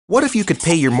What if you could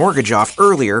pay your mortgage off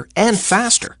earlier and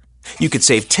faster? You could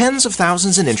save tens of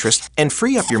thousands in interest and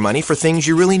free up your money for things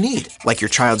you really need, like your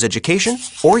child's education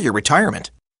or your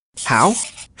retirement. How?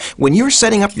 When you're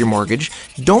setting up your mortgage,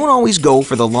 don't always go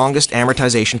for the longest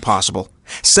amortization possible.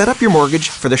 Set up your mortgage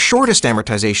for the shortest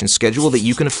amortization schedule that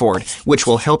you can afford, which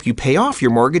will help you pay off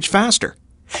your mortgage faster.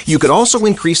 You could also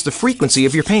increase the frequency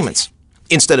of your payments.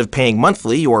 Instead of paying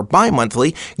monthly or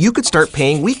bi-monthly, you could start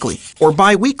paying weekly or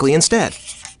bi-weekly instead.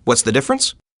 What's the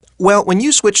difference? Well, when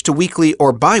you switch to weekly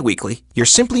or bi-weekly, you're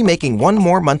simply making one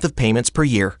more month of payments per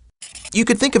year. You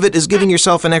could think of it as giving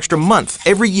yourself an extra month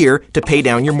every year to pay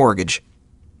down your mortgage.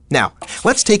 Now,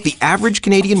 let's take the average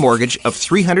Canadian mortgage of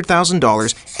 $300,000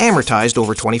 amortized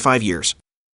over 25 years.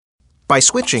 By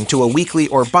switching to a weekly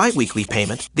or bi-weekly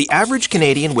payment, the average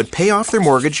Canadian would pay off their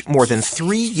mortgage more than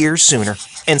 3 years sooner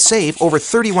and save over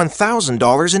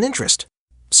 $31,000 in interest.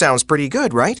 Sounds pretty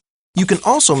good, right? You can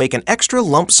also make an extra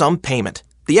lump sum payment.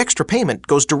 The extra payment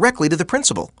goes directly to the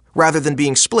principal, rather than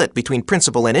being split between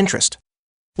principal and interest.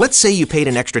 Let's say you paid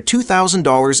an extra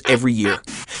 $2,000 every year.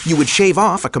 You would shave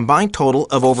off a combined total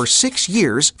of over 6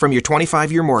 years from your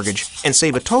 25-year mortgage and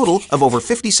save a total of over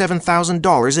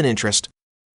 $57,000 in interest.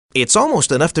 It's almost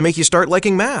enough to make you start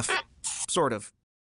liking math. Sort of.